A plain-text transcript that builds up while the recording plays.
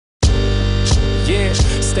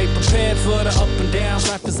Stay prepared for the up and downs.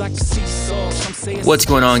 Life is like a seesaw. What's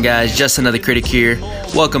going on, guys? Just another critic here.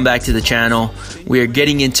 Welcome back to the channel. We are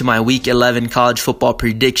getting into my Week 11 college football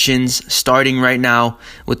predictions, starting right now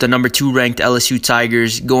with the number 2 ranked LSU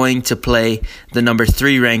Tigers going to play the number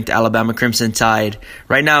 3 ranked Alabama Crimson Tide.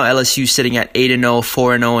 Right now, LSU sitting at 8-0,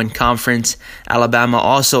 4-0 in conference. Alabama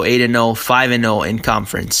also 8-0, 5-0 in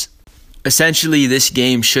conference. Essentially, this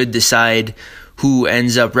game should decide who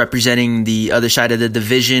ends up representing the other side of the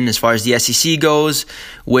division as far as the SEC goes,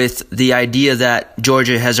 with the idea that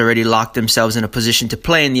Georgia has already locked themselves in a position to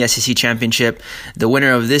play in the SEC championship. The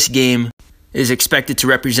winner of this game is expected to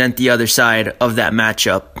represent the other side of that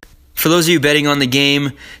matchup. For those of you betting on the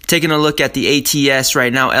game, taking a look at the ATS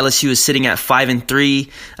right now, LSU is sitting at 5-3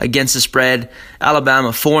 against the spread. Alabama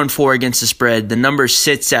 4-4 against the spread. The number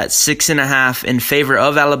sits at 6.5 in favor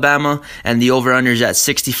of Alabama, and the over/under is at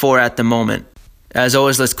 64 at the moment. As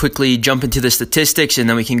always, let's quickly jump into the statistics, and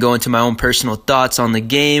then we can go into my own personal thoughts on the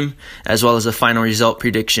game, as well as the final result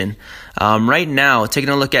prediction. Right now, taking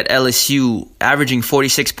a look at LSU, averaging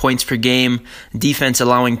 46 points per game, defense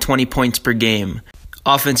allowing 20 points per game.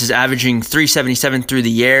 Offense is averaging 377 through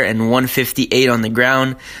the air and 158 on the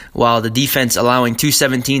ground, while the defense allowing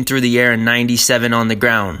 217 through the air and 97 on the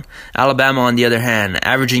ground. Alabama, on the other hand,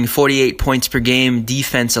 averaging 48 points per game,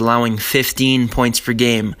 defense allowing 15 points per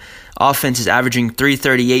game. Offense is averaging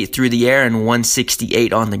 338 through the air and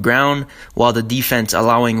 168 on the ground, while the defense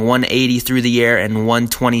allowing 180 through the air and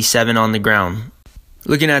 127 on the ground.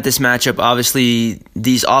 Looking at this matchup, obviously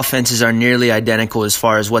these offenses are nearly identical as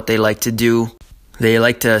far as what they like to do. They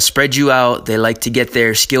like to spread you out. They like to get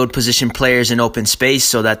their skilled position players in open space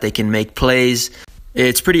so that they can make plays.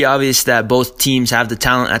 It's pretty obvious that both teams have the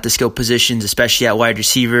talent at the skill positions, especially at wide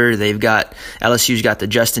receiver. LSU's got the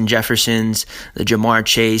Justin Jeffersons, the Jamar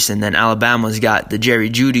Chase, and then Alabama's got the Jerry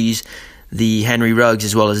Judys, the Henry Ruggs,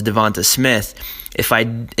 as well as Devonta Smith. If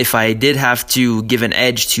I did have to give an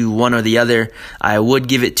edge to one or the other, I would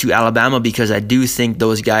give it to Alabama, because I do think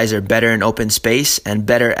those guys are better in open space and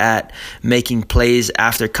better at making plays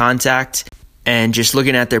after contact. And just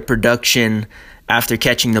looking at their production after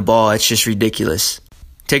catching the ball, it's just ridiculous.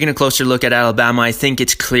 Taking a closer look at Alabama, I think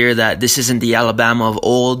it's clear that this isn't the Alabama of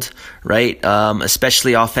old, right?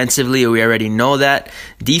 Especially offensively, we already know that.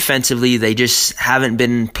 Defensively, they just haven't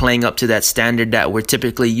been playing up to that standard that we're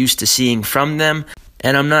typically used to seeing from them.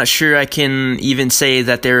 And I'm not sure I can even say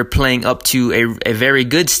that they're playing up to a very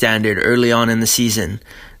good standard early on in the season.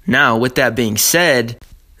 Now, with that being said,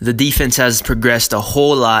 the defense has progressed a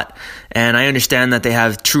whole lot, and I understand that they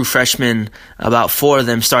have true freshmen, about 4 of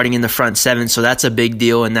them starting in the front 7, so that's a big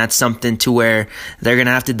deal, and that's something to where they're going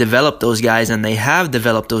to have to develop those guys, and they have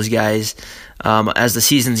developed those guys as the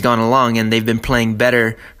season's gone along, and they've been playing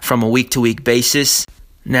better from a week-to-week basis.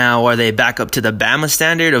 Now, are they back up to the Bama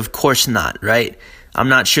standard? Of course not, right? I'm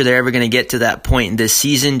not sure they're ever going to get to that point this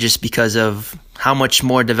season, just because of how much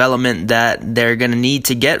more development that they're going to need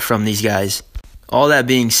to get from these guys. All that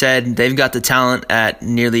being said, they've got the talent at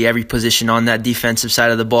nearly every position on that defensive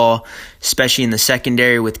side of the ball, especially in the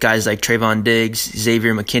secondary with guys like Trayvon Diggs,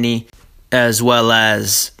 Xavier McKinney, as well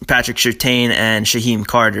as Patrick Surtain and Shaheem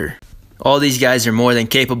Carter. All these guys are more than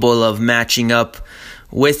capable of matching up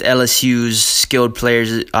with LSU's skilled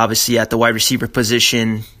players, obviously at the wide receiver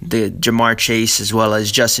position, the Jamar Chase as well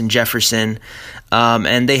as Justin Jefferson.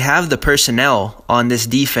 And they have the personnel on this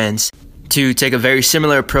defense to take a very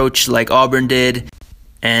similar approach like Auburn did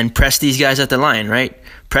and press these guys at the line, right?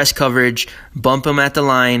 Press coverage, bump them at the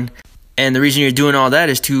line. And the reason you're doing all that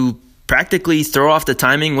is to practically throw off the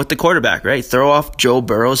timing with the quarterback, right? Throw off Joe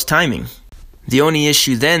Burrow's timing. The only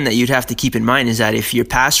issue then that you'd have to keep in mind is that if your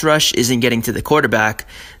pass rush isn't getting to the quarterback,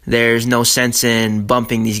 there's no sense in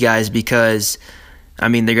bumping these guys, because they're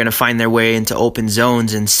going to find their way into open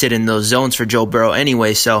zones and sit in those zones for Joe Burrow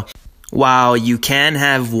anyway. So while you can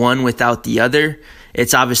have one without the other,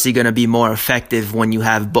 it's obviously going to be more effective when you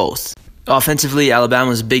have both. Offensively,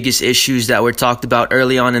 Alabama's biggest issues that were talked about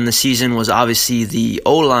early on in the season was obviously the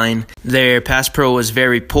O-line. Their pass pro was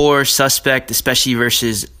very poor, suspect, especially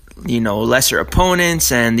versus lesser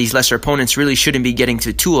opponents, and these lesser opponents really shouldn't be getting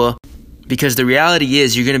to Tua, because the reality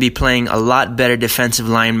is you're going to be playing a lot better defensive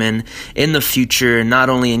linemen in the future, not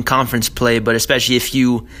only in conference play, but especially if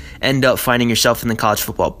you end up finding yourself in the college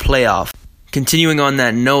football playoff. Continuing on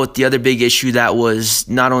that note, the other big issue that was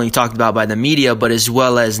not only talked about by the media, but as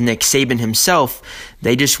well as Nick Saban himself,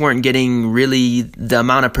 they just weren't getting really the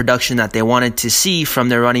amount of production that they wanted to see from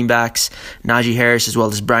their running backs, Najee Harris as well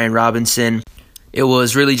as Brian Robinson. It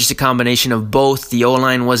was really just a combination of both. The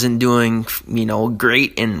O-line wasn't doing,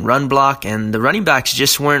 great in run block, and the running backs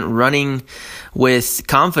just weren't running with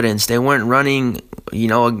confidence. They weren't running,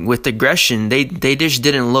 with aggression. They just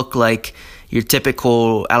didn't look like your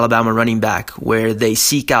typical Alabama running back, where they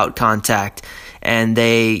seek out contact and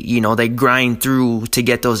they grind through to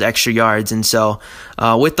get those extra yards. And so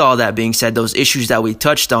with all that being said, those issues that we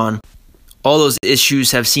touched on, all those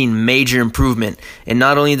issues have seen major improvement. And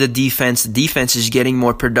not only the defense is getting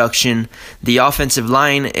more production. The offensive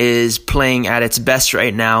line is playing at its best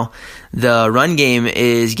right now. The run game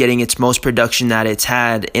is getting its most production that it's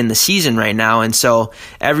had in the season right now. And so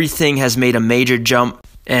everything has made a major jump,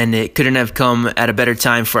 and it couldn't have come at a better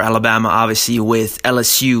time for Alabama, obviously, with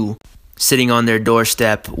LSU sitting on their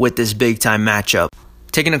doorstep with this big-time matchup.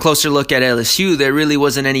 Taking a closer look at LSU, there really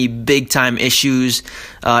wasn't any big-time issues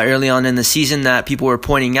early on in the season that people were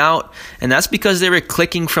pointing out, and that's because they were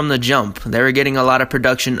clicking from the jump. They were getting a lot of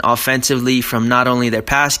production offensively from not only their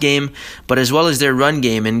pass game, but as well as their run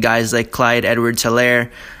game, and guys like Clyde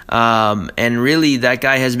Edwards-Helaire. And really, that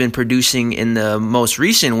guy has been producing in the most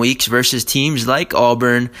recent weeks versus teams like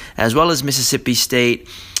Auburn, as well as Mississippi State.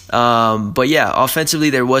 But yeah, offensively,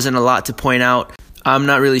 there wasn't a lot to point out. I'm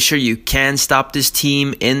not really sure you can stop this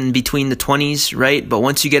team in between the 20s, right? But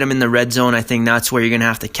once you get them in the red zone, I think that's where you're going to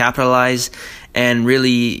have to capitalize. And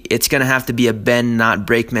really, it's going to have to be a bend, not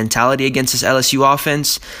break mentality against this LSU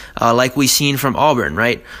offense, like we've seen from Auburn,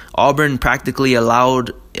 right? Auburn practically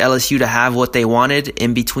allowed LSU to have what they wanted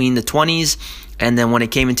in between the 20s. And then when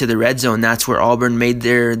it came into the red zone, that's where Auburn made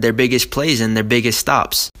their biggest plays and their biggest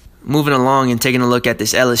stops. Moving along and taking a look at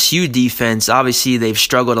this LSU defense, obviously they've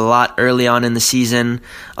struggled a lot early on in the season,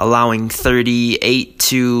 allowing 38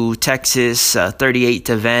 to Texas, 38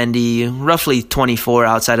 to Vandy, roughly 24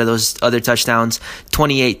 outside of those other touchdowns,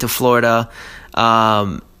 28 to Florida.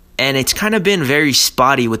 And it's kind of been very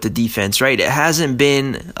spotty with the defense, right? It hasn't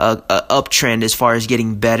been a uptrend as far as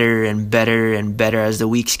getting better and better and better as the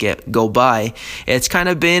weeks go by. It's kind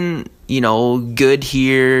of been, good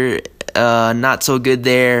here, not so good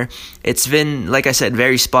there. It's been, like I said,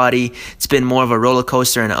 very spotty. It's been more of a roller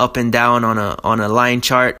coaster and up and down on a line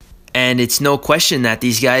chart. And it's no question that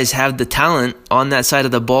these guys have the talent on that side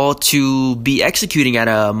of the ball to be executing at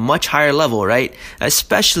a much higher level, right?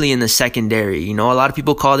 Especially in the secondary. A lot of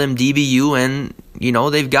people call them DBU, and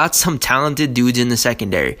they've got some talented dudes in the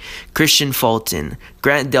secondary. Christian Fulton,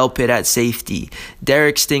 Grant Delpit at safety,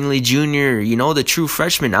 Derek Stingley Jr., the true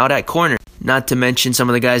freshman out at corner. Not to mention some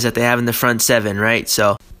of the guys that they have in the front seven, right?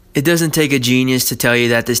 So it doesn't take a genius to tell you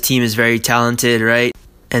that this team is very talented, right?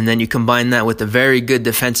 And then you combine that with a very good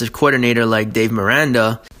defensive coordinator like Dave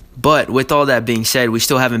Miranda. But with all that being said, we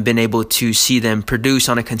still haven't been able to see them produce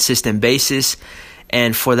on a consistent basis.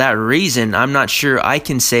 And for that reason, I'm not sure I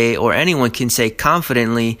can say, or anyone can say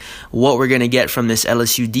confidently, what we're going to get from this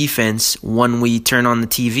LSU defense when we turn on the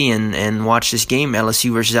TV and watch this game,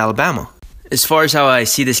 LSU versus Alabama. As far as how I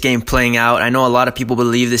see this game playing out, I know a lot of people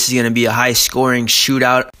believe this is going to be a high-scoring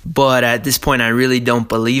shootout, but at this point, I really don't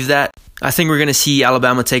believe that. I think we're going to see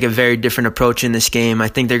Alabama take a very different approach in this game. I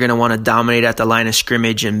think they're going to want to dominate at the line of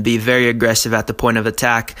scrimmage and be very aggressive at the point of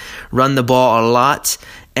attack, run the ball a lot,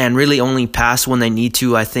 and really only pass when they need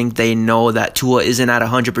to. I think they know that Tua isn't at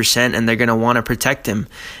 100% and they're going to want to protect him.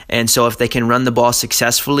 And so if they can run the ball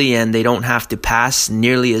successfully and they don't have to pass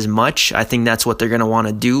nearly as much, I think that's what they're going to want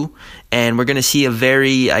to do. And we're going to see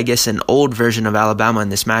an old version of Alabama in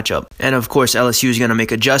this matchup. And of course, LSU is going to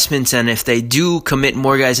make adjustments. And if they do commit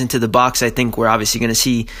more guys into the box, I think we're obviously going to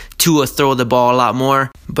see Tua throw the ball a lot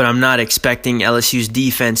more. But I'm not expecting LSU's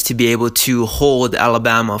defense to be able to hold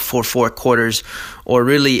Alabama for 4 quarters or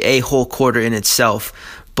really a whole quarter in itself.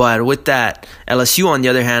 But with that, LSU, on the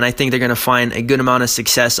other hand, I think they're going to find a good amount of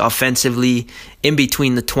success offensively in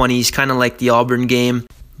between the 20s, kind of like the Auburn game.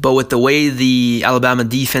 But with the way the Alabama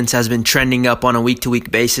defense has been trending up on a week-to-week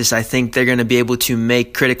basis, I think they're going to be able to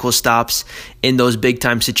make critical stops in those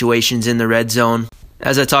big-time situations in the red zone.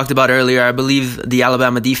 As I talked about earlier, I believe the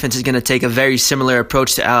Alabama defense is going to take a very similar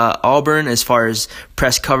approach to Auburn as far as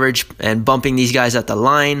press coverage and bumping these guys at the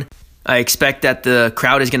line. I expect that the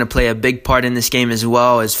crowd is going to play a big part in this game as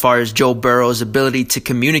well, as far as Joe Burrow's ability to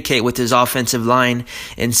communicate with his offensive line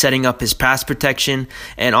in setting up his pass protection.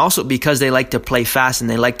 And also because they like to play fast and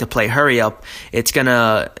they like to play hurry up, it's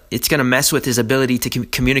gonna mess with his ability to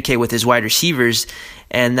communicate with his wide receivers.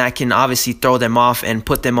 And that can obviously throw them off and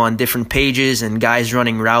put them on different pages and guys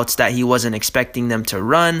running routes that he wasn't expecting them to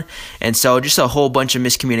run. And so just a whole bunch of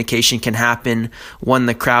miscommunication can happen when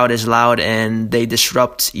the crowd is loud and they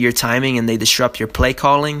disrupt your timing and they disrupt your play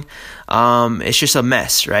calling. It's just a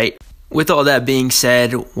mess, right? With all that being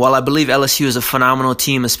said, while I believe LSU is a phenomenal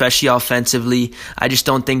team, especially offensively, I just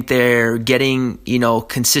don't think they're getting,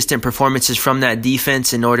 consistent performances from that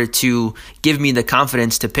defense in order to give me the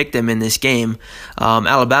confidence to pick them in this game.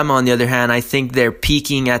 Alabama, on the other hand, I think they're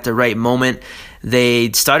peaking at the right moment.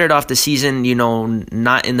 They started off the season,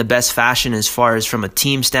 not in the best fashion as far as from a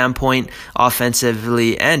team standpoint,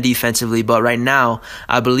 offensively and defensively. But right now,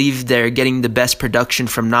 I believe they're getting the best production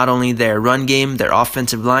from not only their run game, their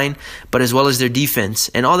offensive line, but as well as their defense.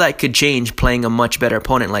 And all that could change playing a much better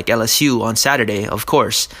opponent like LSU on Saturday, of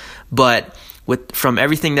course. But from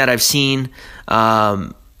everything that I've seen, I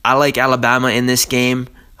like Alabama in this game.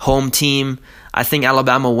 Home team. I think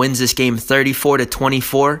Alabama wins this game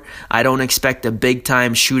 34-24. I don't expect a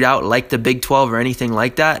big-time shootout like the Big 12 or anything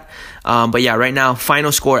like that. But yeah, right now,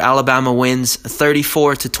 final score, Alabama wins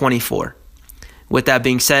 34-24. With that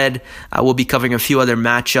being said, I will be covering a few other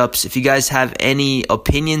matchups. If you guys have any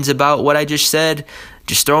opinions about what I just said,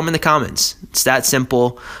 just throw them in the comments. It's that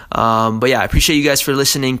simple. But yeah, I appreciate you guys for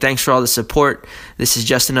listening. Thanks for all the support. This is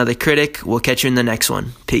Just Another Critic. We'll catch you in the next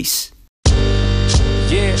one. Peace.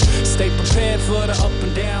 Yeah, stay prepared for the up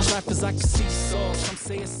and downs. Life is like a seesaw. Some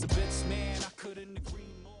say it's a bitch, man. I couldn't.